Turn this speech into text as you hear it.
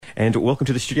And welcome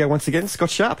to the studio once again,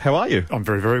 Scott Sharp. How are you? I'm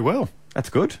very, very well.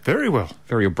 That's good. Very well.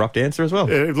 Very abrupt answer as well.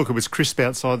 Look, it was crisp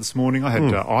outside this morning. I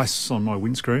had ice on my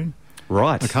windscreen.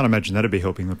 Right. I can't imagine that'd be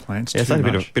helping the plants Yeah, too it's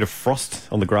much. a bit of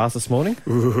frost on the grass this morning.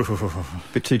 A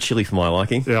bit too chilly for my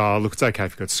liking. Yeah, look, it's okay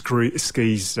if you've got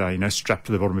skis, strapped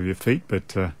to the bottom of your feet,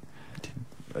 but... I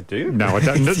do? No, I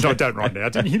don't. No, I don't right now.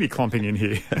 Didn't you hear me clomping in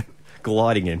here?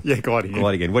 Gliding in. Yeah, gliding in.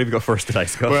 Gliding in. What have you got for us today,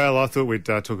 Scott? Well, I thought we'd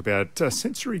talk about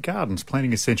sensory gardens,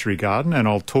 planting a sensory garden, and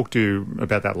I'll talk to you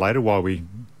about that later while we...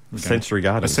 Sensory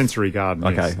garden? A sensory garden,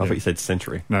 Okay, yes, I thought you said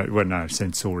century. No,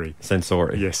 sensory.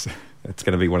 Sensory. Yes. It's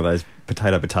going to be one of those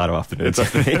potato afternoons, I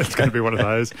think. It's going to be one of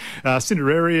those.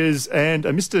 Cinderarias and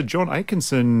Mr. John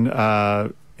Atkinson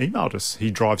emailed us.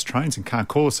 He drives trains and can't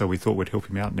call us, so we thought we'd help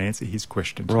him out and answer his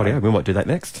questions. Right, yeah, we might do that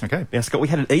next. Okay. Now, Scott, we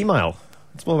had an email.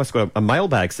 It's almost got a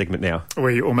mailbag segment now.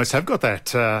 We almost have got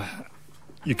that.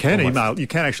 You can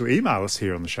actually email us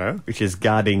here on the show. Which is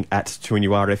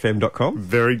guarding@2NURFM.com.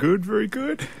 Very good, very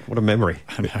good. What a memory.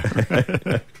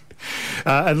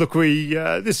 And look,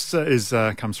 this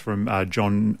comes from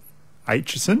John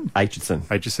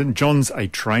Aitchison. John's a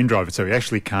train driver, so he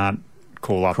actually can't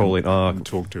call up and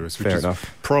talk to us, which fair is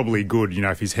enough. Probably good,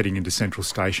 if he's heading into Central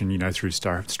Station, through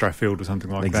Strathfield or something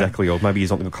like that. Exactly, or maybe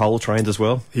he's on the coal trains as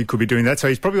well. He could be doing that, so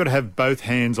he's probably got to have both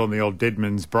hands on the old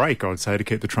Deadman's brake, I'd say, to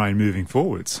keep the train moving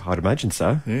forwards. I'd imagine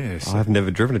so. Yes. I've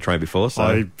never driven a train before, so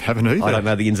I haven't either. I don't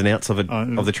know the ins and outs of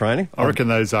the training. I reckon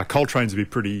those coal trains would be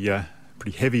pretty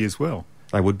heavy as well.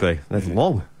 They would be. That's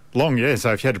long. Long, yeah,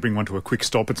 so if you had to bring one to a quick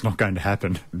stop, it's not going to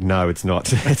happen. No, it's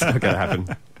not. It's not going to happen.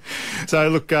 So,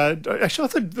 look, actually,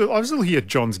 I was looking at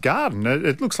John's garden.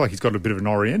 It looks like he's got a bit of an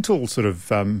oriental sort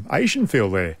of Asian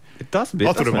feel there. It does a bit,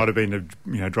 I thought it might have been,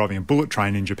 driving a bullet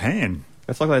train in Japan.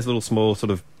 It's like those little small sort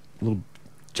of little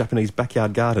Japanese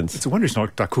backyard gardens. It's a wonder he's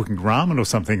not cooking ramen or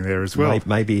something there as well.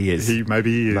 Maybe he is.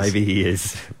 Maybe he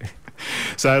is.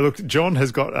 So, look, John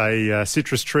has got a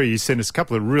citrus tree. He sent us a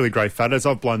couple of really great photos.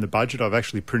 I've blown the budget. I've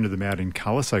actually printed them out in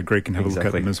colour so Greg can have a look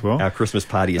at them as well. Our Christmas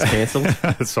party is cancelled.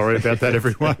 Sorry about that,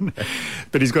 everyone.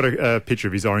 But he's got a picture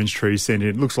of his orange tree sent in.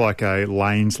 It looks like a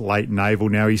Lane's late navel.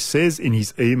 Now, he says in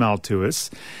his email to us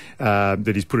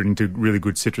that he's put it into really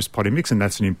good citrus potting mix, and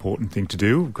that's an important thing to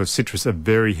do because citrus are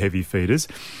very heavy feeders.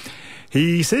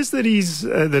 He says that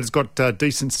it's got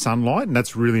decent sunlight, and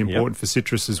that's really important for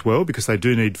citrus as well because they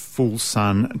do need full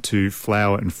sun to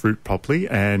flower and fruit properly,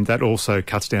 and that also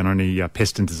cuts down on any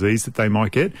pest and disease that they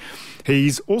might get.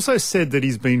 He's also said that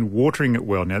he's been watering it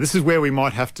well. Now, this is where we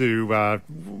might have to...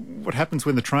 what happens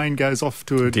when the train goes off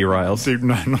to a... Derails.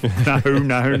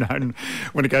 No.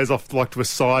 When it goes off to a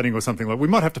siding or something like... We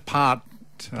might have to part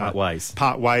ways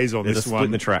on There's this a one. split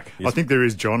in the track. I think there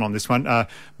is, John, on this one.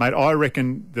 Mate, I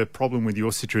reckon the problem with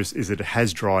your citrus is that it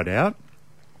has dried out.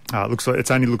 It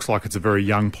only looks like it's a very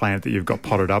young plant that you've got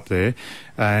potted up there.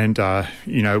 And,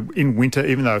 in winter,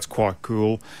 even though it's quite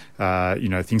cool,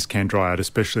 things can dry out,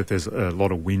 especially if there's a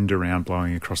lot of wind around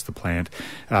blowing across the plant.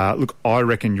 Look, I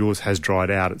reckon yours has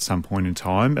dried out at some point in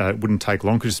time. It wouldn't take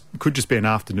long because it could just be an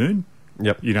afternoon.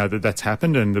 Yep. That's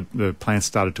happened and the plant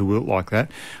started to wilt like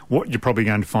that. What you're probably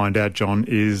going to find out, John,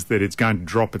 is that it's going to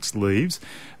drop its leaves.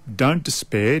 Don't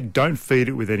despair. Don't feed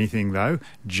it with anything, though.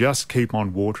 Just keep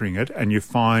on watering it, and you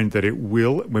find that it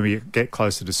will, when we get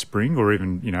closer to spring or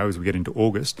even, as we get into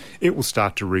August, it will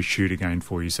start to reshoot again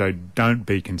for you. So don't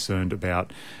be concerned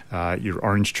about your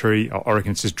orange tree. I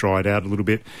reckon it's just dried out a little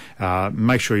bit.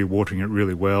 Make sure you're watering it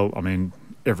really well. I mean,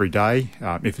 every day.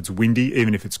 If it's windy,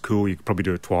 even if it's cool, you could probably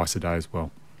do it twice a day as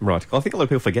well. Right. I think a lot of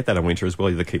people forget that in winter as well.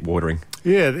 You keep watering.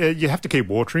 Yeah, you have to keep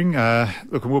watering.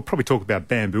 Look, we'll probably talk about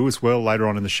bamboo as well later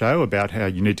on in the show, about how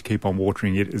you need to keep on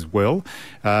watering it as well.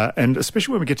 And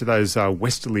especially when we get to those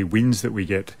westerly winds that we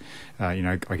get,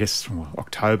 I guess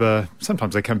October,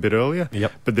 sometimes they come a bit earlier.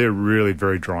 Yep. But they're really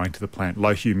very drying to the plant.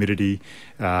 Low humidity,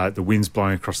 the wind's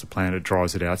blowing across the plant, it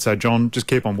dries it out. So, John, just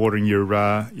keep on watering your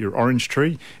orange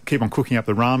tree. Keep on cooking up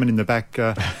the ramen in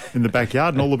the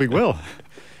backyard, and all will be well.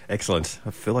 Excellent.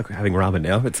 I feel like we're having ramen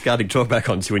now. It's Gardening Talk back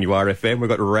on 2NURFM. We've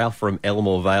got Ralph from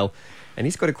Elmore Vale, and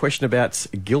he's got a question about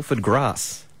Guildford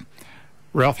grass.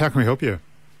 Ralph, how can we help you?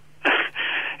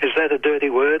 Is that a dirty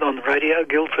word on the radio,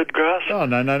 Guildford grass? Oh,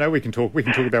 no. We can talk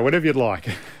about whatever you'd like.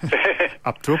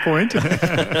 Up to a point.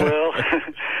 Well,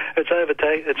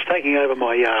 it's taking over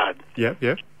my yard.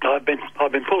 Yep. I've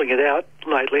been pulling it out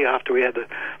lately after we had the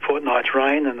fortnight's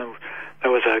rain, and that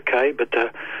was okay, but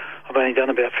I've only done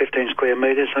about 15 square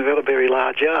metres, and I've got a very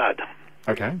large yard.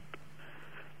 Okay.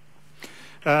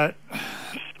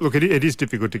 Look, it is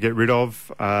difficult to get rid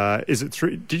of. Is it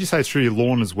through? Did you say it's through your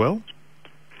lawn as well?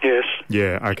 Yes.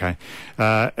 Yeah, okay.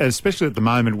 Especially at the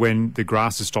moment when the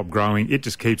grass has stopped growing, it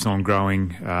just keeps on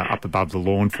growing up above the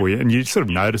lawn for you, and you sort of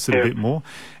notice it a bit more.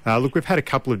 Look, we've had a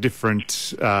couple of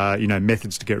different,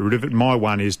 methods to get rid of it. My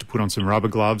one is to put on some rubber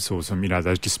gloves or some,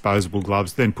 those disposable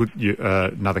gloves, then put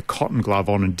another cotton glove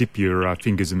on and dip your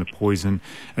fingers in the poison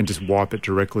and just wipe it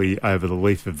directly over the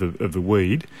leaf of the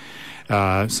weed.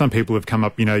 Some people have come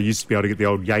up, used to be able to get the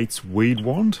old Yates weed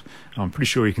wand. I'm pretty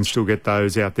sure you can still get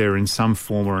those out there in some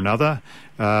form or another.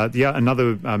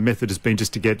 Another method has been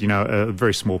just to get, a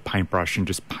very small paintbrush and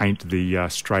just paint the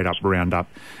straight up Roundup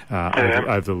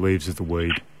over the leaves of the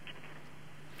weed.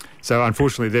 So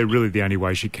unfortunately, they're really the only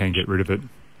ways you can get rid of it.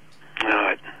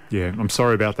 Right. Yeah, I'm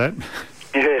sorry about that.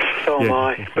 Yes, so am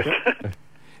I.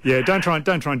 Yeah, don't try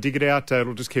and dig it out.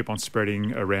 It'll just keep on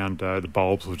spreading around. The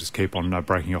bulbs will just keep on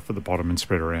breaking off at the bottom and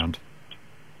spread around.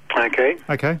 Okay.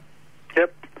 Okay.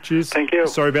 Yep. Cheers. Thank you.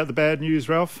 Sorry about the bad news,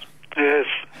 Ralph. Yes.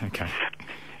 Okay.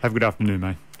 Have a good afternoon,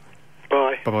 mate.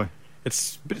 Bye. Bye-bye.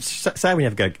 It's sad when you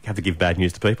have to give bad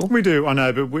news to people. We do, I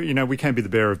know, but we can't be the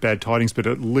bearer of bad tidings, but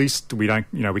at least we don't,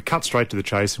 we cut straight to the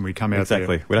chase and we come out there.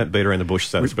 Exactly. We don't beat around the bush,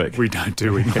 so to speak. We don't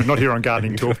do. We're not here on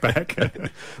Gardening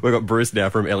Talkback. We've got Bruce now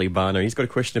from Ellie Barno. He's got a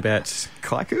question about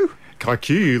kaiku.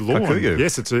 Kaiku lawn. Kikuyu.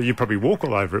 Yes, you probably walk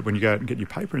all over it when you go out and get your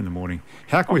paper in the morning.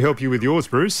 How can we help you with yours,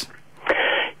 Bruce?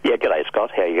 Yeah, g'day, Scott.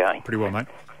 How are you going? Pretty well, mate.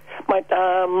 Mate,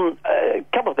 a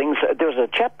couple of things. There was a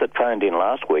chap that phoned in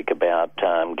last week about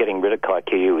getting rid of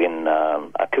kaiku in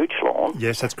a cooch lawn.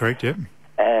 Yes, that's correct, yeah.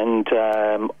 And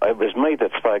it was me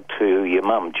that spoke to your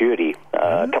mum, Judy,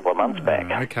 a couple of months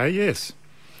back. Okay, yes.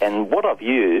 And what I've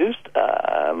used,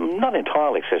 not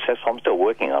entirely successful, I'm still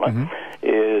working on it,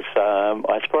 is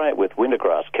I spray it with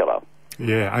wintergrass killer.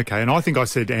 Yeah, okay. And I think I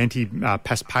said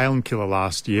anti-paspalin killer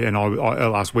last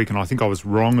week, and I think I was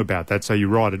wrong about that. So you're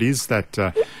right, it is that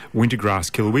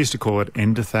wintergrass killer. We used to call it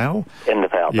Endothal.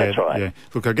 Endothal, Yeah, that's right. Yeah.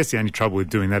 Look, I guess the only trouble with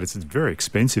doing that is it's very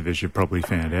expensive, as you've probably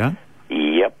found out.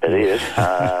 Yep, it is.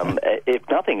 If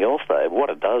nothing else, though, what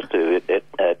it does do, it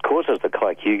causes the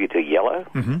kaiku to yellow,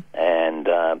 and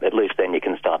at least then you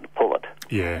can start to pull it.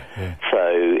 Yeah. So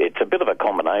it's a bit of a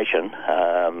combination.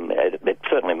 It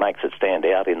certainly makes it stand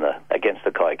out against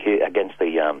the kaiku, against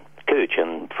the cooch,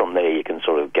 and from there you can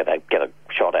sort of get a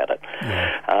shot at it.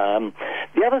 Yeah.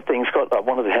 The other thing, Scott, I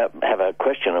wanted to have a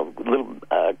question, a little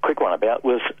quick one about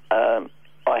was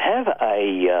I have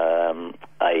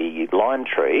a lime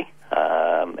tree.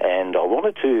 And I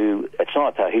wanted to, it's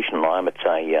not a Tahitian lime, it's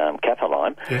a Kappa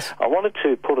lime. Yes. I wanted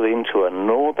to put it into a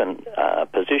northern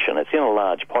position. It's in a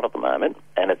large pot at the moment,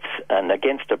 and it's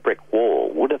against a brick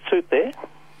wall. Would it suit there?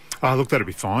 Look, that'd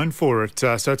be fine for it.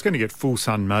 So it's going to get full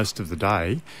sun most of the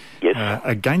day. Yes.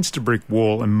 Against a brick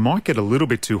wall, and might get a little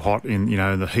bit too hot in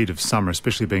the heat of summer,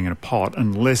 especially being in a pot,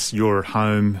 unless you're at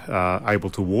home able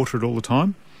to water it all the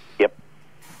time. Yep.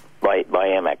 I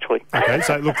am, actually. Okay,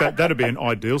 so look, that'd be an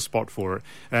ideal spot for it.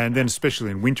 And then especially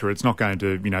in winter, it's not going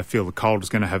to, feel the cold. It's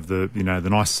going to have the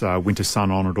nice winter sun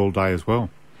on it all day as well.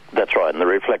 That's right, and the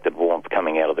reflected warmth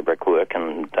coming out of the brickwork,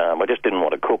 and I just didn't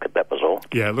want to cook it, that was all.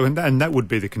 Yeah, look, and that would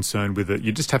be the concern with it.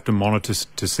 You just have to monitor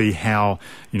to see how,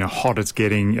 hot it's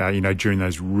getting, during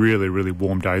those really, really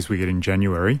warm days we get in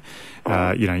January.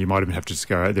 You might even have to just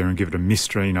go out there and give it a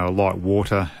mist, light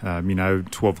water,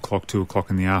 12 o'clock, 2 o'clock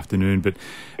in the afternoon, but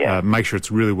make sure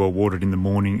it's really well watered in the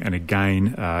morning and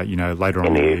again, later on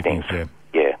in the evening.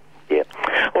 Yeah.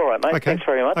 All right, mate, okay. Thanks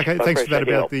very much. Okay, thanks for that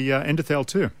about the Endothal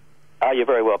too. You're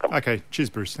very welcome. Okay, cheers,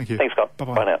 Bruce. Thank you. Thanks, Scott.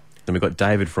 Bye-bye. Bye now. Then we've got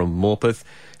David from Morpeth.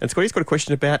 And Scotty's got a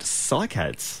question about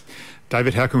cycads.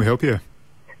 David, how can we help you?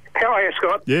 How are you,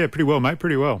 Scott? Yeah, pretty well, mate,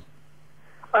 pretty well.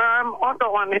 I've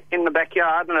got one in the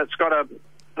backyard, and it's got I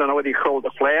don't know whether you call it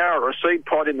a flower or a seed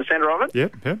pod in the centre of it.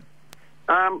 Yep.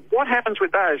 What happens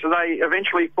with those? Do they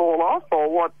eventually fall off, or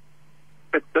what?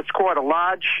 It's quite a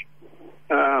large...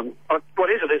 what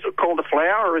is it? Is it called a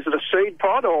flower, or is it a seed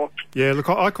pod, or...? Yeah, look,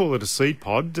 I call it a seed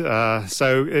pod.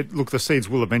 The seeds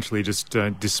will eventually just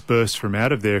disperse from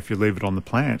out of there if you leave it on the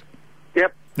plant.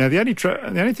 Yep. Now, the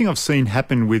only thing I've seen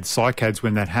happen with cycads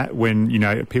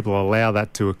when people allow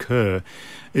that to occur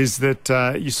is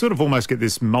that you sort of almost get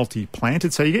this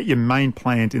multi-planted. So you get your main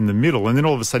plant in the middle, and then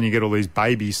all of a sudden you get all these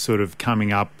babies sort of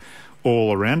coming up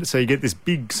all around it. So you get this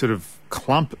big sort of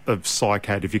clump of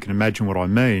cycad, if you can imagine what I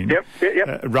mean. Yep.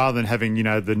 Rather than having,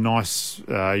 the nice,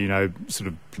 sort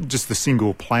of just the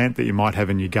single plant that you might have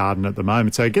in your garden at the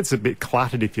moment. So it gets a bit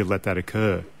cluttered if you let that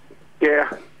occur. Yeah.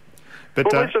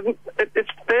 But listen, it's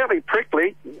fairly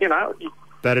prickly,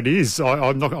 That it is.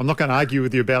 I'm not going to argue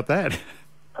with you about that.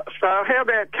 So how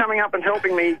about coming up and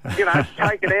helping me,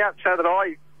 take it out so that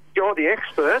I you're the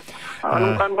expert,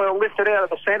 and we'll lift it out of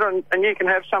the centre, and you can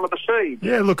have some of the seed.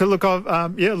 Yeah, look,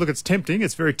 it's tempting.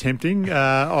 It's very tempting.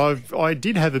 I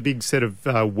did have a big set of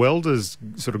welders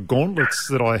sort of gauntlets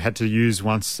that I had to use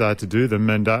once to do them,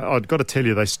 and I've got to tell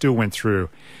you, they still went through.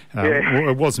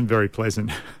 It wasn't very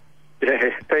pleasant.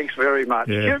 Yeah, thanks very much.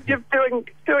 Yeah. You're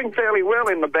doing fairly well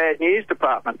in the bad news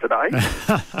department today.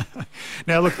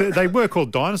 Now, look, they were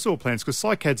called dinosaur plants because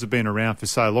cycads have been around for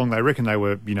so long. They reckon they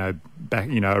were, back,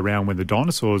 around when the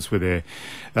dinosaurs were there.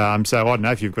 So I don't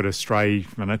know if you've got a stray,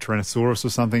 Tyrannosaurus or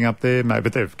something up there, mate,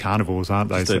 but they're carnivores,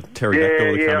 aren't they? Just a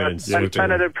pterodactyl to come in and swoop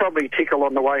and in. it'd probably tickle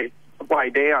on the way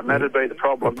down. That'd be the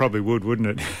problem. It probably would,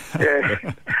 wouldn't it?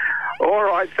 Yeah. All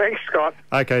right, thanks, Scott.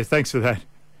 Okay, thanks for that.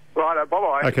 Righto,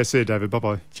 bye-bye. Okay, see you, David.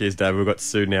 Bye-bye. Cheers, David. We've got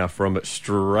Sue now from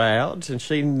Stroud, and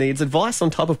she needs advice on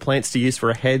type of plants to use for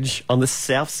a hedge on the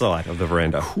south side of the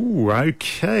veranda. Ooh,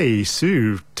 okay.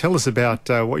 Sue, tell us about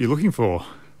what you're looking for.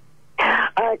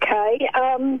 Okay.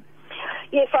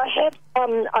 Yes, I have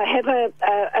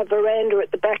a veranda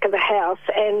at the back of the house,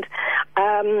 and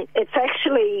it's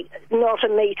actually not a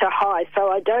metre high, so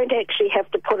I don't actually have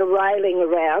to put a railing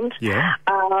around. Yeah.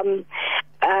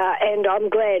 And I'm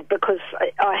glad because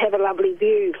I have a lovely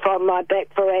view from my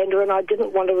back veranda, and I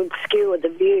didn't want to obscure the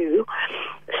view.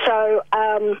 So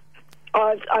I'm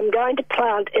going to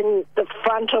plant in the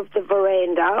front of the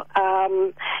veranda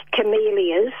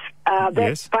camellias.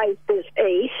 That faces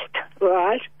east,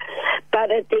 right?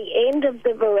 But at the end of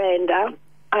the veranda,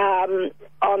 on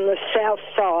the south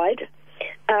side,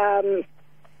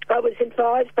 I was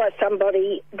advised by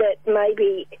somebody that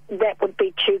maybe that would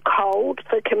be too cold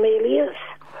for camellias.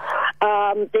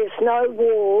 There's no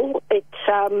wall. It's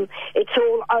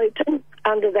all open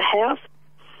under the house.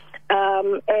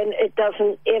 And it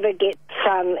doesn't ever get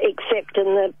sun except in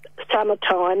the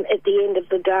summertime at the end of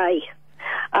the day.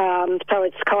 So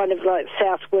it's kind of like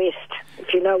southwest,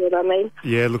 if you know what I mean.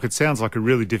 Yeah, look, it sounds like a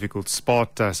really difficult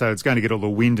spot. So it's going to get all the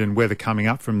wind and weather coming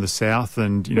up from the south,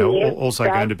 and also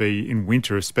going to be in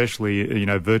winter, especially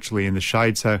virtually in the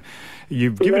shade. So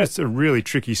you've given us a really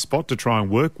tricky spot to try and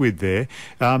work with there.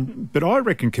 But I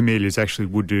reckon camellias actually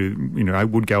would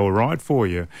go all right for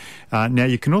you. Now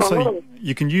you can also.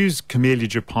 You can use Camellia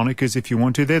japonicas if you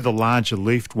want to. They're the larger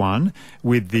leafed one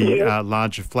with the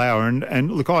larger flower.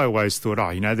 And look, I always thought,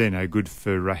 they're no good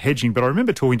for hedging. But I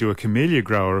remember talking to a camellia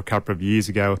grower a couple of years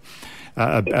ago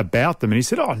about them, and he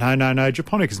said, no,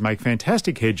 japonicas make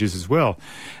fantastic hedges as well.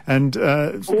 And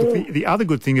the other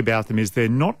good thing about them is they're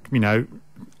not,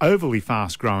 overly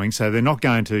fast growing, so they're not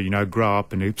going to, grow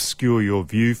up and obscure your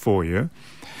view for you.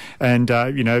 And,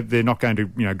 they're not going to,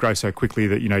 grow so quickly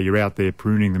that, you're out there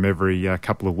pruning them every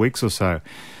couple of weeks or so.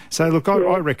 So, look,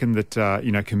 I reckon that,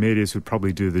 camellias would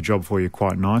probably do the job for you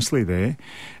quite nicely there.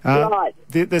 Right.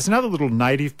 There's another little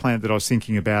native plant that I was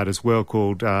thinking about as well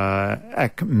called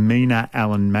Acmina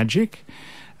Allen Magic.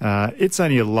 It's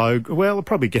only it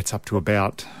probably gets up to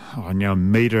about, a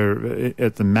metre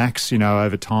at the max,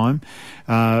 over time.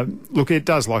 Look, it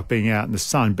does like being out in the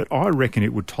sun, but I reckon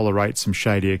it would tolerate some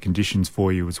shadier conditions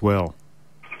for you as well.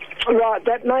 Right,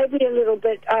 that may be a little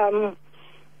bit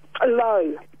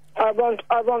low. I want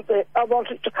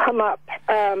it to come up.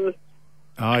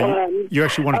 You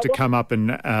actually want it to come up and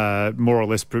more or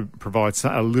less provide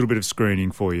a little bit of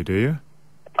screening for you, do you?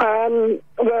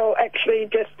 Well, actually,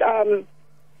 just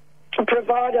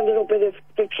provide a little bit of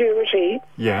security.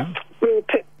 Yeah. With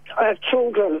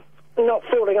children not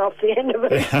falling off the end of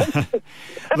it.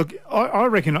 Look, I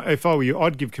reckon if I were you,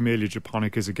 I'd give Camellia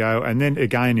japonicas a go, and then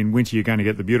again in winter you're going to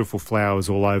get the beautiful flowers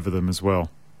all over them as well.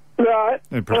 Right.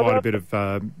 And provide a bit of,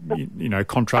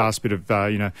 contrast, bit of,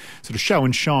 sort of show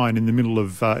and shine in the middle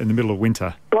of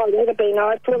winter. Oh, that'd be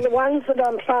nice. Well, the ones that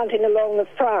I'm planting along the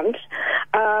front,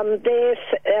 there's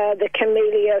the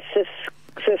Camellia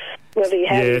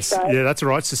Yes, yeah, that's all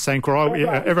right.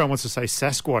 Sasankra. Everyone wants to say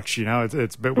Sasquatch,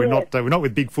 but we're not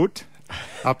with Bigfoot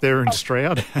up there in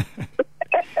Stroud.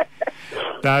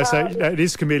 No, so it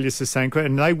is Camellia Sasankra,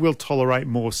 and they will tolerate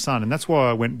more sun, and that's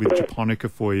why I went with Japonica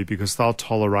for you, because they'll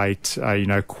tolerate,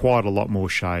 quite a lot more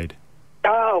shade.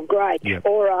 Oh, great. Yep.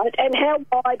 All right. And how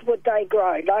wide would they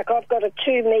grow? Like, I've got a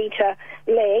 2 metre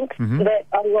length that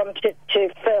I want it to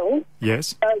fill.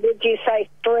 Yes. So would you say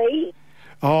 3?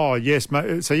 Oh, yes.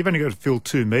 So you've only got to fill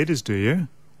 2 metres, do you?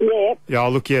 Yeah. Yeah,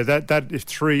 look, that if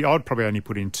 3, I'd probably only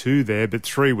put in 2 there, but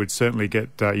 3 would certainly get,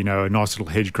 a nice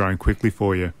little hedge growing quickly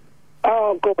for you.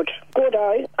 Oh, good.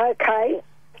 Good-o. Okay.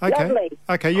 Lovely.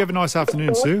 Okay, you have a nice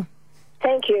afternoon, Sue.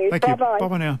 Thank you. Thank you.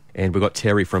 Bye-bye now. And we've got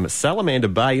Terry from Salamander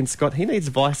Bay, and Scott, he needs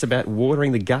advice about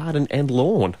watering the garden and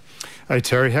lawn. Hey,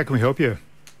 Terry, how can we help you?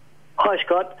 Hi, Hi,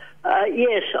 Scott.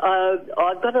 Yes,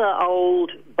 I've got an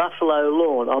old buffalo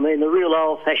lawn. I mean, the real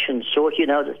old-fashioned sort,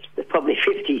 it's probably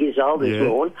 50 years old, this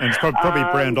lawn. And it's probably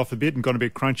browned off a bit and gone a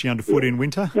bit crunchy underfoot in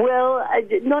winter? Well,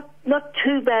 not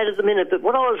too bad at the minute, but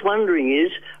what I was wondering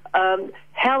is,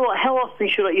 how often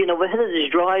should I, we've had this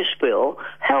dry spell,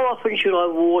 how often should I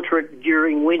water it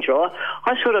during winter?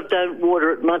 I sort of don't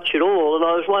water it much at all, and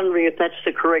I was wondering if that's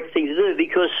the correct thing to do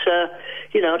because,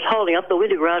 it's holding up. The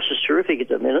winter grass is terrific at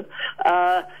the minute.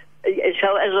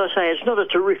 So, as I say, it's not a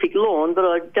terrific lawn, but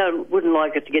I wouldn't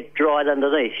like it to get dried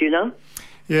underneath,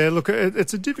 Yeah, look,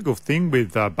 it's a difficult thing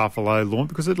with buffalo lawn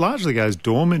because it largely goes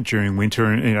dormant during winter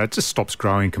and, it just stops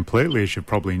growing completely, as you've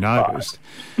probably noticed.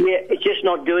 Yeah, it's just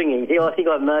not doing anything. I think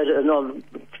I've mowed it and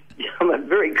I'm a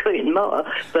very clean mower,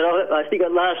 but I think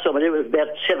last time I did it was about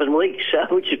 7 weeks,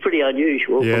 which is pretty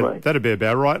unusual for me. That'd be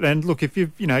about right. And look, if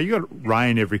you got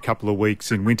rain every couple of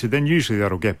weeks in winter, then usually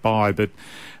that'll get by. But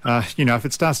if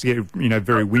it starts to get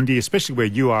very windy, especially where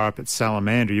you are up at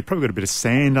Salamander, you've probably got a bit of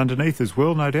sand underneath as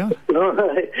well, no doubt.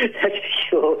 That's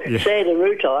sure. Yeah. Sand and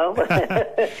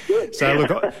rutile. So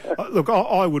look,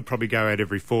 I would probably go out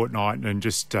every fortnight and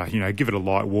just give it a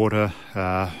light water.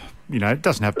 It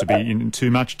doesn't have to be in too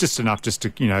much, just enough just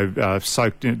to,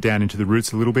 soak down into the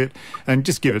roots a little bit and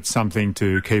just give it something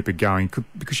to keep it going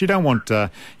because you don't want,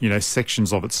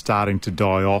 sections of it starting to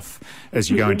die off as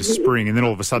you go into spring and then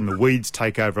all of a sudden the weeds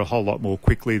take over a whole lot more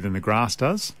quickly than the grass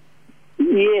does.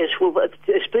 Yes, well,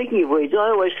 speaking of weeds, I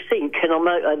always think, and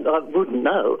I wouldn't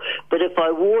know, but if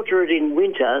I water it in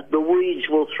winter, the weeds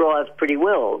will thrive pretty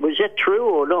well. Was that true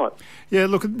or not? Yeah,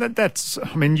 look,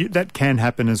 that can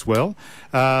happen as well.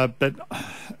 But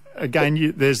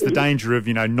again, there's the danger of,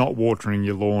 not watering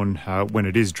your lawn when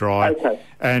it is dry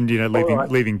and,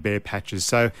 leaving bare patches.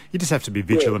 So you just have to be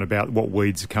vigilant about what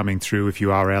weeds are coming through if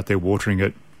you are out there watering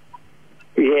it.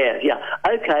 Yeah.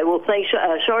 Okay, well, thanks.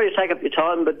 Sorry to take up your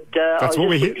time, but... That's what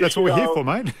we're here for,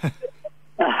 mate.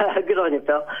 Good on you,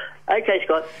 pal. Okay,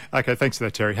 Scott. Okay, thanks for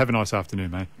that, Terry. Have a nice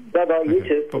afternoon, mate. Bye-bye, you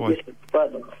too. Bye-bye.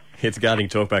 Bye-bye. It's Gardening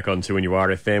Talk back on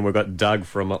 2NURFM. We've got Doug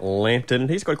from Lambton.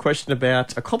 He's got a question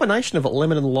about a combination of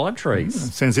lemon and lime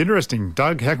trees. Sounds interesting.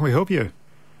 Doug, how can we help you?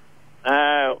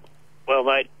 Well,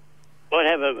 mate, what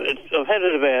happened... I've had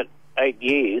it about 8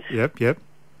 years. Yep.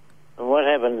 And what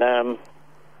happened...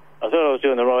 I thought I was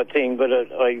doing the right thing, but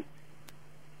I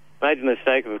made the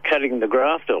mistake of cutting the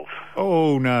graft off.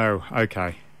 Oh, no.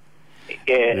 Okay.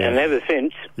 Yeah. And ever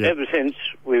since,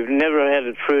 we've never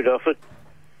had fruit off it.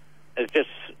 It just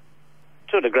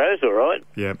sort of grows all right.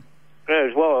 Yep.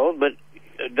 Grows wild, but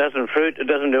it doesn't fruit, it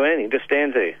doesn't do anything, just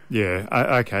stands there. Yeah,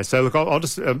 okay. So, look, I'll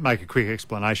just make a quick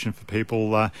explanation for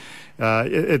people.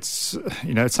 It's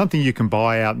something you can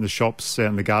buy out in the shops, out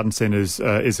in the garden centres,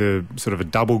 is a sort of a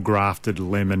double grafted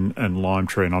lemon and lime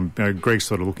tree. And Greg's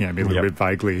sort of looking at me a little bit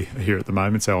vaguely here at the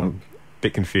moment, so I'm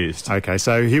bit confused. Okay,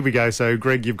 so here we go. So,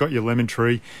 Greg, you've got your lemon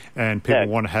tree and people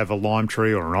want to have a lime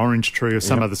tree or an orange tree or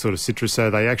some other sort of citrus. So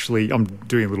they actually, I'm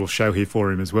doing a little show here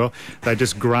for him as well. They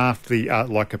just graft the,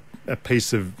 like a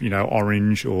piece of,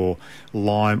 orange or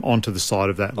lime onto the side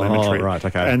of that lemon tree. Right,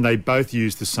 okay. And they both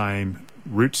use the same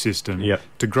root system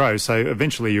to grow. So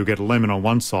eventually you'll get a lemon on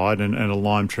one side and a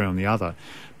lime tree on the other.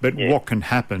 But what can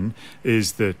happen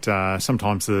is that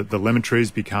sometimes the lemon trees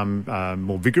become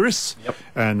more vigorous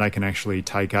and they can actually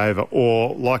take over.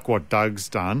 Or like what Doug's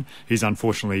done, he's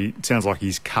unfortunately, it sounds like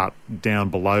he's cut down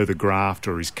below the graft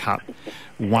or he's cut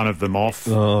one of them off.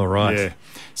 Oh, right. Yeah.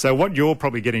 So what you're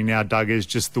probably getting now, Doug, is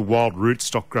just the wild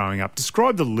rootstock growing up.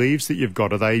 Describe the leaves that you've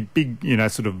got. Are they big,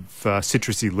 sort of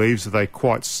citrusy leaves? Are they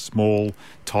quite small,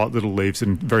 tight little leaves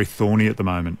and very thorny at the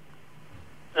moment?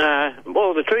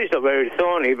 Well, the tree's not very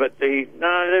thorny, but the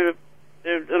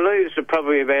leaves are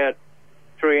probably about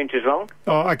 3 inches long.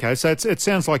 Oh, okay. So it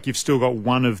sounds like you've still got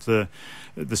one of the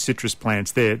citrus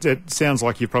plants there. It sounds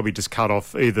like you've probably just cut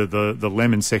off either the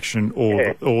lemon section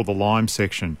or the lime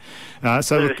section.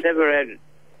 So it's never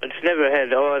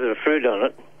had either fruit on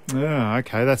it. Oh,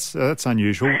 okay. That's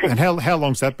unusual. And how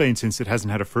long's that been since it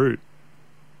hasn't had a fruit?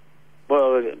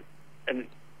 Well,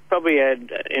 probably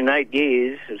had, in 8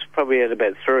 years, it's probably had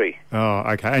about 3. Oh,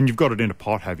 okay. And you've got it in a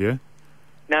pot, have you?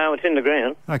 No, it's in the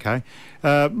ground. Okay.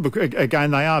 Look,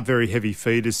 again, they are very heavy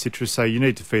feeders, citrus, so you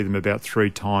need to feed them about 3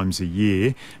 times a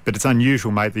year. But it's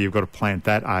unusual, mate, that you've got to plant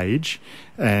that age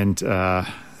and,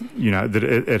 that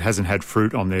it hasn't had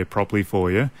fruit on there properly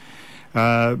for you.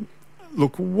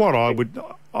 Look, what I would...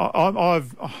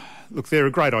 Look, they're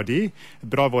a great idea,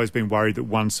 but I've always been worried that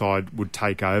one side would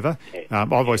take over.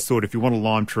 I've always thought if you want a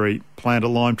lime tree, plant a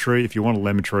lime tree. If you want a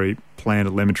lemon tree, plant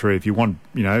a lemon tree. If you want,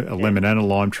 a lemon and a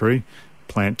lime tree,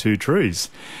 plant 2 trees.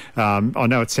 I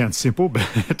know it sounds simple,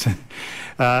 but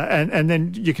and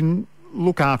then you can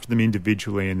look after them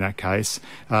individually in that case.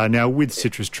 Now, with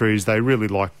citrus trees, they really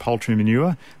like poultry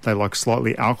manure. They like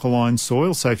slightly alkaline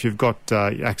soil. So if you've got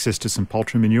access to some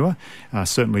poultry manure,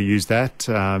 certainly use that.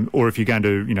 Or if you're going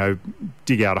to,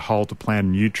 dig out a hole to plant a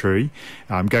new tree,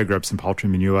 go grab some poultry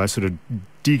manure, sort of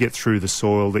dig it through the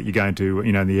soil that you're going to,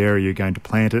 in the area you're going to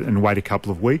plant it, and wait a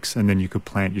couple of weeks, and then you could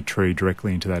plant your tree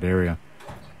directly into that area.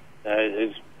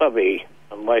 It's probably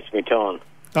I'm wasting my time.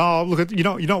 Oh, look,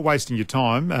 you're not wasting your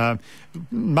time.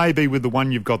 Maybe with the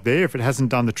one you've got there, if it hasn't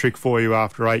done the trick for you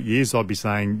after 8 years, I'd be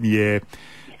saying,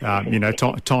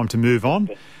 time to move on.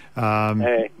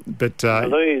 But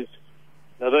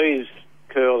these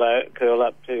curl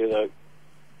up too.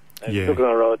 They're looking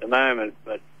all right at the moment,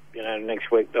 but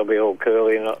next week they'll be all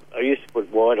curly. And I used to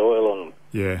put white oil on them.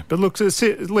 Yeah, but look,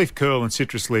 leaf curl and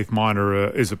citrus leaf miner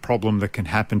is a problem that can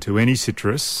happen to any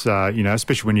citrus,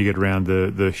 especially when you get around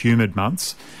the humid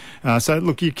months. So,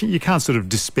 look, you can't sort of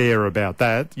despair about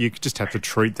that. You just have to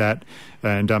treat that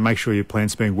and make sure your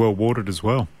plant's being well watered as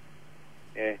well.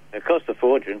 Yeah, it costs a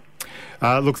fortune.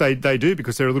 Look, they do,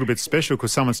 because they're a little bit special,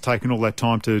 because someone's taken all that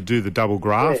time to do the double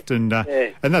graft, and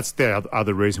that's the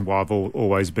other reason why I've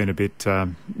always been a bit,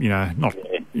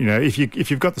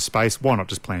 if you've got the space, why not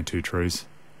just plant 2 trees?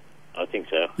 I think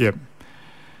so. Yep.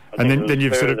 And then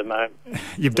you've sort of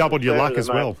you've doubled your luck as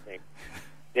well.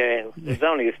 Yeah, it's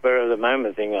only a spur of the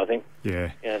moment thing, I think.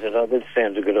 Yeah. That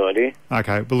sounds a good idea.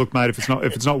 Okay, well, look, mate, if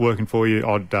it's not working for you,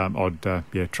 I'd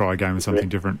try again with something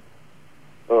different.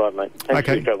 All right, mate. Thanks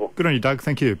for your trouble. Good on you, Doug.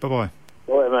 Thank you. Bye-bye.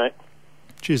 Bye, mate.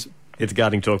 Cheers. It's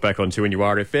Gardening Talk back on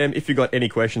 2NURFM. If you've got any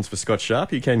questions for Scott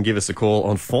Sharp, you can give us a call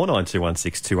on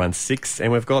 49216216.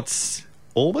 And we've got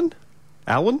Alwyn?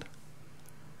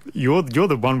 You're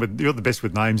the best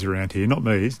with names around here, not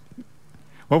me.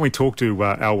 Why don't we talk to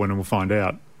Alwyn and we'll find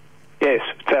out? Yes,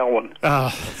 it's Alwyn.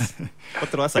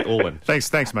 What did I say, Alwyn?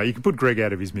 Thanks, mate. You can put Greg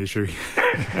out of his misery.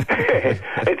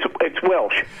 It's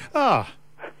Welsh.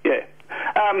 Yeah.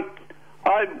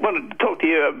 I wanted to talk to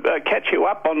you, catch you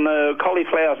up on the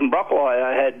cauliflowers and broccoli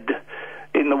I had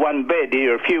in the one bed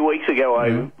here a few weeks ago.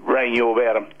 I rang you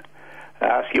about them.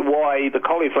 Ask you why the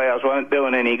cauliflowers weren't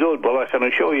doing any good. Well, I can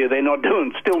assure you they're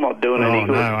still not doing any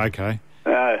good. Oh, no, okay.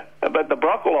 But the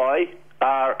broccoli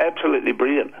are absolutely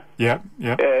brilliant. Yeah.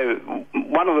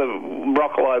 One of the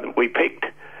broccoli that we picked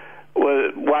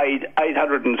weighed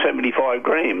 875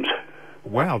 grams.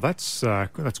 Wow, that's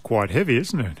quite heavy,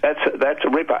 isn't it? That's a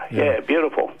ripper. Yeah,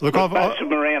 beautiful. Look, I've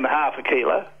them around half a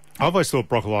kilo. I've always thought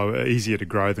broccoli were easier to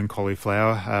grow than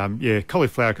cauliflower.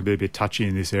 Cauliflower can be a bit touchy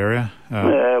in this area.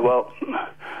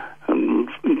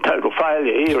 Total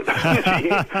failure here.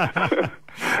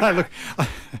 Hey, look, I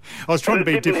was trying to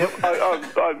be different.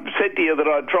 I said to you that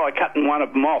I'd try cutting one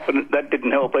of them off, and that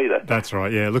didn't help either. That's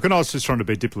right, yeah. Look, and I was just trying to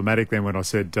be diplomatic then when I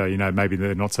said, maybe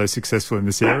they're not so successful in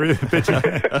this area.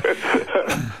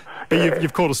 But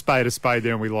you've called a spade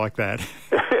there, and we like that.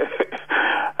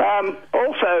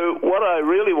 Also, what I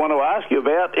really want to ask you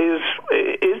about is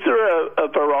there a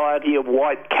variety of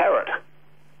white carrot?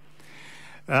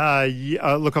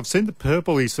 Look, I've seen the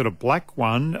purpley sort of black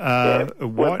one.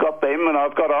 We've got them, and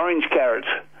I've got orange carrots.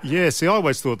 Yeah, see, I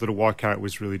always thought that a white carrot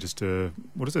was really just a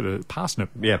parsnip?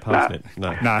 Yeah, parsnip. No.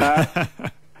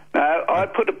 I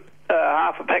put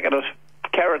half a packet of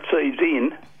carrot seeds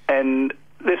in, and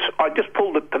I just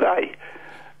pulled it today,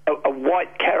 a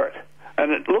white carrot,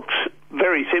 and it looks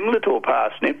very similar to a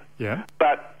parsnip. Yeah.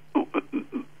 But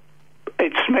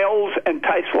it smells and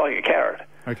tastes like a carrot.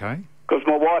 Okay. Because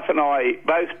my wife and I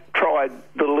both tried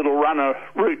the little runner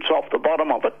roots off the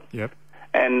bottom of it. Yep.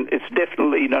 And it's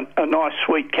definitely a nice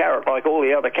sweet carrot, like all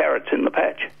the other carrots in the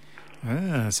patch.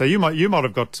 So you might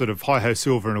have got sort of hi-ho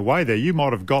silver in a way there. You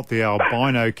might have got the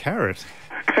albino carrot.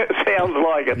 Sounds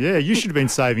like it. Yeah, you should have been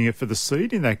saving it for the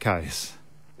seed in that case.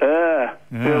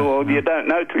 Well, you don't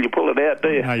know till you pull it out, do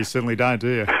you? No, you certainly don't, do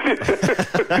you? All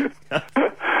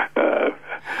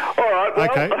right, well,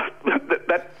 okay.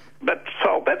 That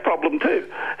solved that problem too.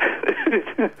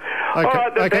 Okay. All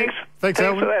right, then, Thanks,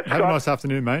 Alwyn. That, have a nice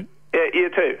afternoon, mate. Yeah, you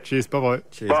too. Cheers, bye-bye.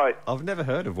 Cheers. Bye. I've never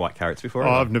heard of white carrots before.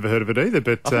 I've never heard of it either,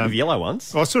 but... I've heard of yellow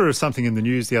ones. I saw something in the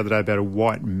news the other day about a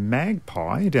white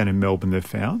magpie down in Melbourne they've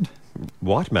found.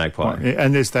 White magpie?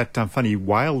 And there's that funny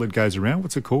whale that goes around.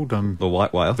 What's it called? The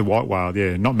white whale? The white whale,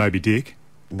 yeah. Not Moby Dick.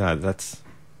 No, that's...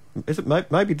 Is it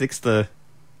Moby Dick's the...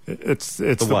 It's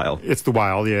the whale. It's the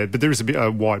whale, yeah. But there is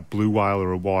a white blue whale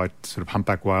or a white sort of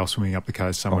humpback whale swimming up the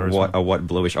coast somewhere. A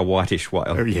whitish whale.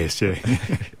 Oh, yes, yeah.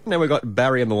 Now we've got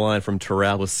Barry on the line from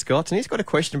Toorawah, Scott, and he's got a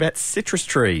question about citrus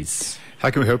trees. How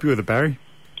can we help you with it, Barry?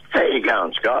 How you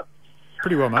going, Scott?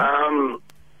 Pretty well, mate.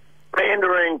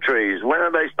 Mandarin trees, when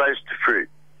are they supposed to fruit?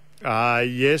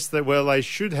 Yes, they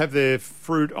should have their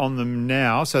fruit on them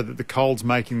now so that the cold's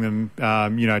making them,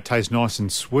 taste nice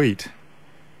and sweet.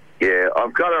 Yeah,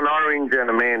 I've got an orange and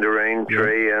a mandarin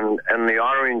tree, and the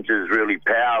orange is really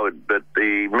powered, but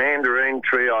the mandarin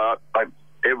tree, I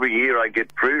every year I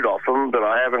get fruit off them, but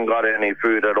I haven't got any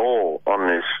fruit at all on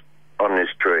this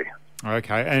tree.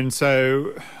 Okay, and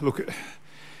so, look,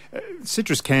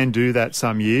 citrus can do that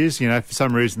some years. For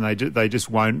some reason they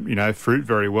just won't, fruit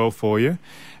very well for you.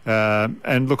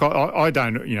 And look, I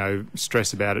don't,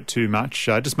 stress about it too much.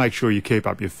 Just make sure you keep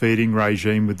up your feeding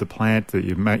regime with the plant, that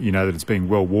that it's being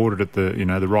well watered at the,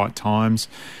 the right times.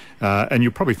 And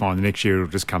you'll probably find the next year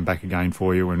it'll just come back again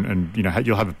for you, and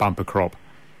you'll have a bumper crop.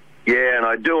 Yeah, and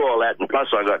I do all that, and plus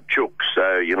I got chooks,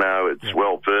 so it's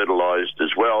well fertilised as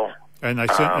well. And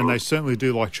they certainly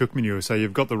do like chook manure, so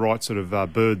you've got the right sort of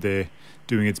bird there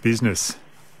doing its business.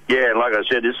 Yeah, and like I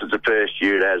said, this is the first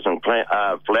year it hasn't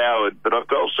flowered. But I've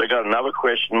also got another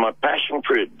question. My passion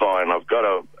fruit vine, I've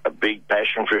got a big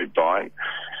passion fruit vine,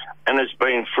 and it's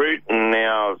been fruiting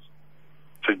now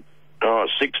for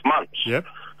 6 months. Yep.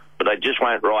 But they just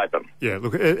won't ripen. Yeah,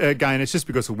 look, again, it's just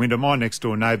because of winter. My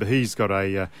next-door neighbour, he's got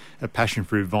a passion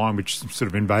fruit vine which sort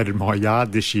of invaded my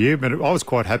yard this year, but I was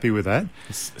quite happy with that.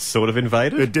 Sort of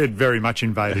invaded? It did very much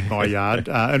invaded my yard,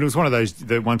 and it was one of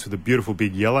the ones with the beautiful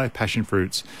big yellow passion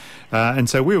fruits. And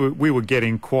so we were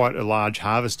getting quite a large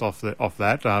harvest off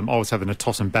that. I was having to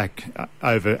toss them back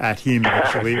over at him,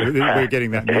 actually. We were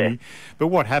getting that many. But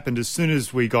what happened, as soon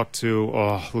as we got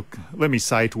to, let me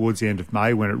say towards the end of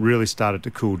May, when it really started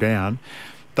to cool down,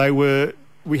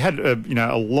 we had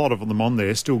a lot of them on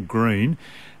there, still green.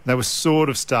 They were sort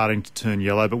of starting to turn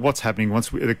yellow, but what's happening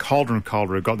the colder and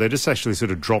colder it got, they're just actually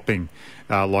sort of dropping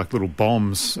like little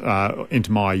bombs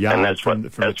into my yard. And that's what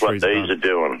these are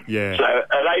doing. Yeah. So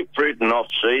are they fruiting off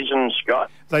season,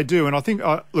 Scott? They do, and I think,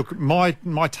 look, my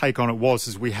take on it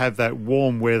is we have that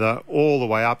warm weather all the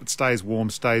way up. It stays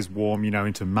warm,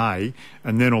 into May,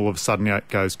 and then all of a sudden it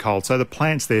goes cold. So the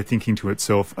plant's there thinking to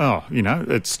itself,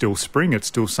 it's still spring, it's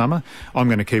still summer, I'm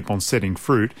going to keep on setting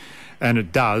fruit. And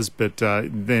it does, but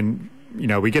then,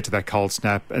 we get to that cold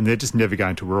snap and they're just never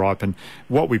going to ripen.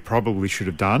 What we probably should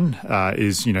have done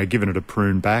is, given it a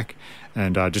prune back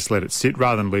and just let it sit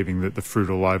rather than leaving the fruit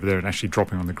all over there and actually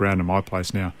dropping on the ground in my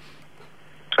place now.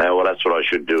 Well, that's what I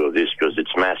should do with this, because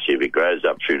it's massive. It grows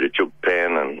up through the chook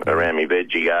pan and around my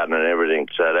veggie garden and everything,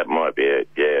 so that might be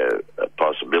a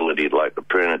possibility, like to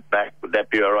prune it back. Would that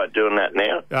be all right doing that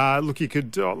now? Look, you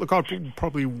could... I'd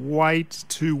probably wait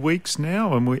 2 weeks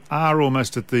now, and we are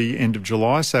almost at the end of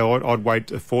July, so I'd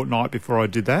wait a fortnight before I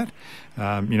did that.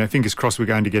 Fingers crossed we're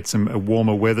going to get some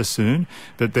warmer weather soon.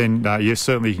 But then,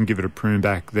 certainly you can give it a prune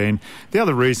back then. The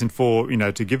other reason for,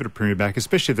 to give it a prune back,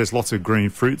 especially if there's lots of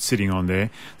green fruit sitting on there,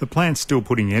 the plant's still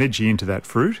putting energy into that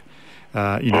fruit,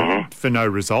 for no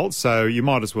result. So you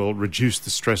might as well reduce the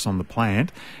stress on the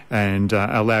plant and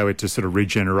allow it to sort of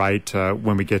regenerate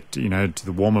when we get, to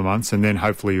the warmer months, and then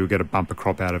hopefully you'll get a bumper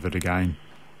crop out of it again.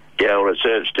 Yeah, well, it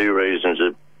serves two reasons.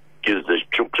 It gives the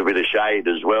chooks a bit of shade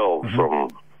as well from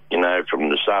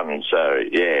the sun. So,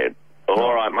 yeah.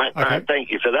 All right, mate. Okay. No,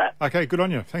 thank you for that. Okay, good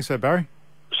on you. Thanks for that, Barry.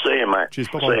 See you, mate. Cheers.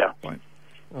 Bye-bye. See ya. Bye.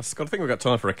 Scott, I think we've got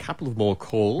time for a couple of more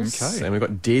calls. Okay. And we've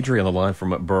got Deirdre on the line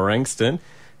from Branxton.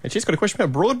 And she's got a question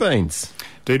about broad beans.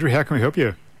 Deirdre, how can we help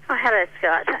you? Oh, hello,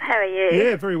 Scott. How are you?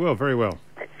 Yeah, very well, very well.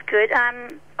 That's good.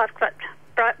 I've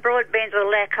got broad beans or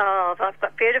lack of. I've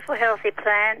got beautiful, healthy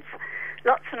plants,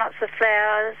 lots and lots of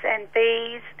flowers and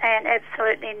bees, and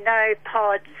absolutely no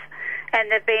pods. And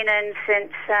they've been in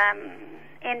since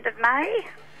end of May.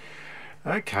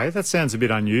 Okay, that sounds a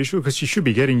bit unusual, because you should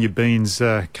be getting your beans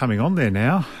coming on there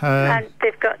now. And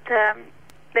they've got, they're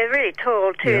really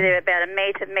tall too. Yeah. They're about a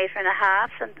metre and a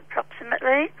half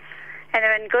approximately, and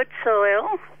they're in good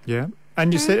soil. Yeah,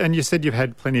 and you said you've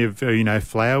had plenty of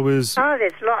flowers. Oh,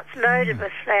 there's lots loaded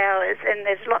with flowers, and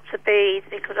there's lots of bees,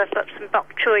 because I've got some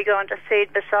bok choy going to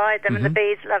seed beside them, and the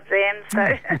bees love them.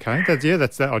 So Okay,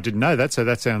 that's that. I didn't know that, so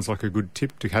that sounds like a good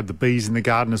tip to have the bees in the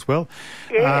garden as well.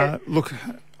 Yeah. Look,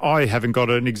 I haven't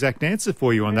got an exact answer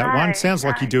for you on that one. Sounds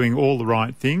like you're doing all the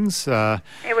right things. Yeah,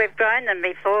 we've grown them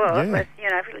before, Yeah.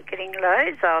 with getting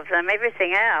loads of them.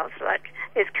 Everything else, like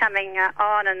is coming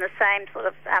on in the same sort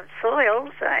of soil.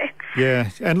 So yeah,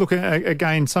 and look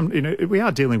again, we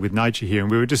are dealing with nature here, and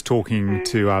we were just talking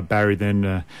to Barry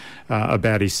then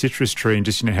about his citrus tree and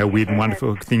just how weird and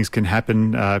wonderful things can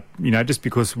happen. Just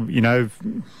because we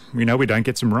don't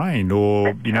get some rain, or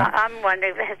I'm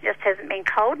wondering if it just hasn't been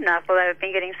cold enough. Although we've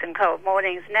been getting some cold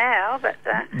mornings now, but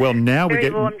now very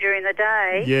warm during the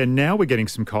day. Yeah, now we're getting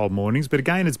some cold mornings, but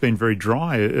again, it's been very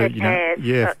dry. It's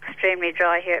extremely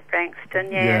dry here at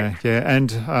Branxton. Yeah,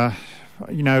 and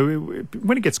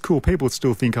when it gets cool, people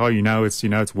still think, it's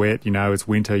wet, it's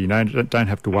winter, don't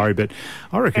have to worry. But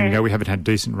I reckon, we haven't had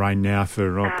decent rain now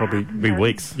for probably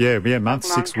weeks. Yeah,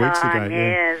 months, 6 weeks ago.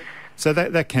 Yes. So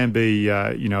that can be,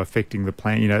 affecting the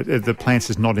plant. The plant's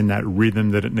is not in that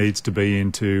rhythm that it needs to be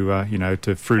into,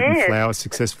 to fruit and flower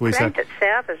successfully. The plant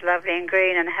itself is lovely and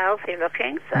green and healthy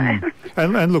looking. So.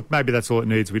 And look, maybe that's all it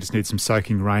needs. We just need some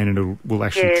soaking rain, and it will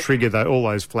actually trigger all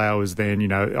those flowers. Then,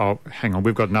 hang on,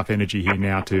 we've got enough energy here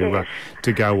now to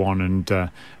go on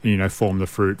and form the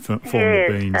fruit, form the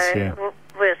beans. So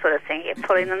we're sort of thinking of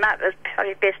pulling them up. It's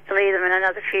probably best to leave them in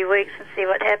another few weeks and see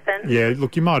what happens. Yeah,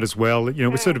 look, you might as well.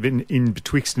 We're sort of in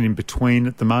betwixt and in between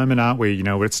at the moment, aren't we?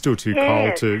 Where it's still too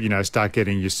cold to, start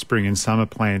getting your spring and summer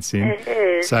plants in. It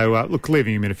is. So, look,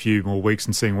 leaving them in a few more weeks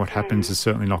and seeing what happens is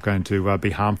certainly not going to be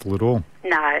harmful at all.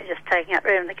 No, just taking up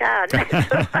room in the garden.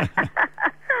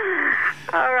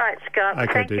 All right, Scott.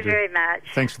 Okay, Thank you Deirdre. very much.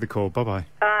 Thanks for the call. Bye-bye.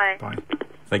 Bye. Bye.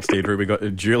 Thanks, Deirdre. We've got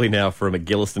Julie now from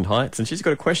Gilliston Heights, and she's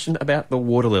got a question about the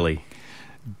water lily.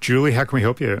 Julie, how can we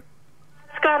help you?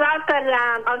 Scott, I've got,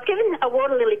 I was given a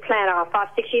water lily plant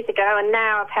 5-6 years ago, and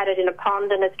now I've had it in a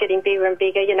pond, and it's getting bigger and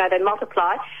bigger. They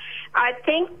multiply. I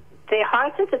think the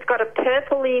hyacinth has got a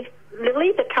purple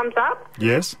lily that comes up.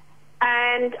 Yes.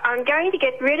 And I'm going to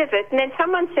get rid of it. And then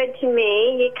someone said to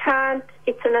me, you can't,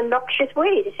 it's an obnoxious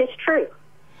weed. Is this true?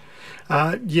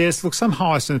 Yes, look, some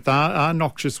hyacinth are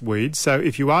noxious weeds, so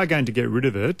if you are going to get rid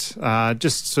of it,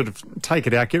 just sort of take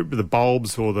it out, get rid of the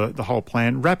bulbs or the whole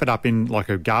plant, wrap it up in like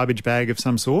a garbage bag of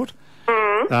some sort,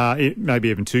 maybe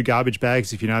even 2 garbage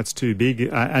bags if it's too big,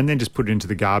 and then just put it into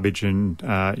the garbage and,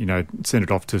 send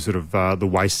it off to sort of the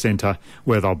waste centre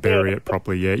where they'll bury it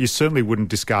properly, yeah. You certainly wouldn't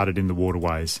discard it in the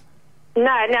waterways. No,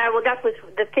 well, that was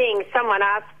the thing. Someone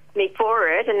asked me for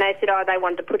it, and they said, they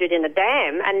wanted to put it in a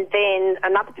dam, and then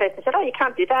another person said, you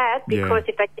can't do that because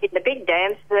if they put it in the big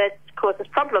dams, that causes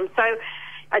problems. So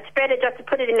it's better just to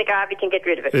put it in the garbage and get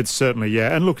rid of it. It's certainly,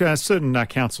 yeah. And look, certain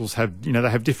councils have, they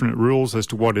have different rules as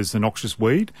to what is a noxious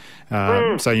weed. So,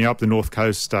 up the north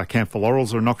coast, camphor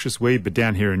laurels are a noxious weed, but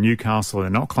down here in Newcastle, they're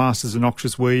not classed as a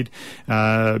noxious weed.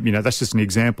 That's just an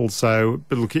example. So,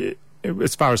 but look,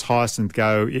 as far as hyacinth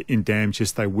go, in dams,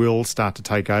 yes, they will start to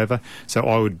take over. So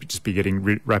I would just be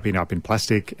wrapping up in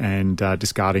plastic and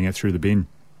discarding it through the bin.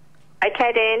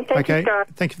 Okay, Dan. Thank you, Scott.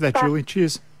 Thank you for that, Bye. Julie.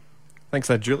 Cheers. Thanks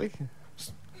for that, Julie.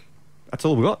 That's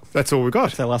all we've got. That's all we've got.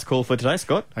 That's our last call for today,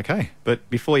 Scott. Okay. But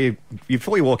before you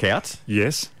walk out...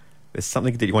 Yes? There's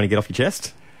something that you want to get off your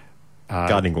chest?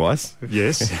 Gardening-wise?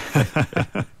 Yes.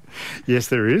 Yes,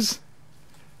 there is.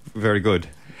 Very good.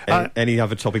 Any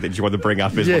other topic that you want to bring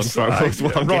up is yes,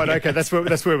 what I'm right, okay, that's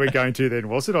where we're going to then,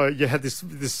 was it? You had this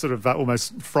sort of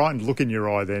almost frightened look in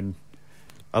your eye then.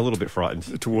 A little bit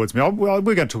frightened. Towards me. Well,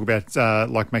 we're going to talk about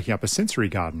like making up a sensory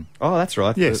garden. Oh, that's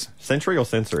right. Yes. Sensory or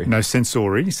sensory? No,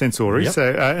 sensory. Yep.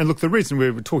 So, and look, the reason we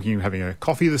were having a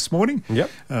coffee this morning,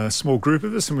 a small group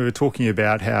of us, and we were talking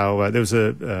about how there was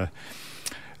a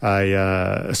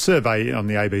survey on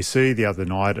the ABC the other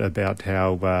night about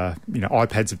how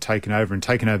iPads have taken over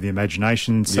the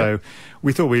imagination. So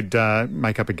we thought we'd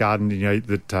make up a garden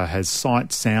that has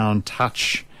sight, sound,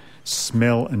 touch,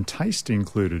 smell and taste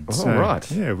included. Oh, so,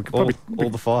 right. Yeah, we could probably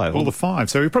all the 5. All the 5.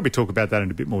 So we'll probably talk about that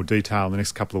in a bit more detail in the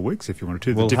next couple of weeks if you wanted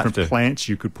to. We'll the different plants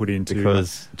you could put into...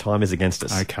 Because time is against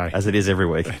us. Okay. As it is every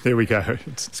week. There we go.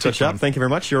 Scott Sharp, thank you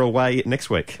very much. You're away next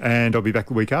week. And I'll be back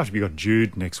the week after. We've got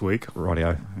Jude next week.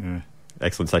 Rightio. Yeah.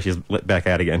 Excellent. So she's let back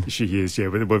out again. She is, yeah.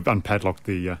 We've unpadlocked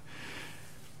the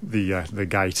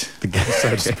gate, so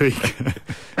to speak.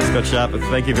 Scott Sharp,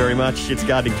 thank you very much. It's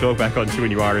Gardening Talk back on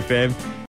 2NURFM.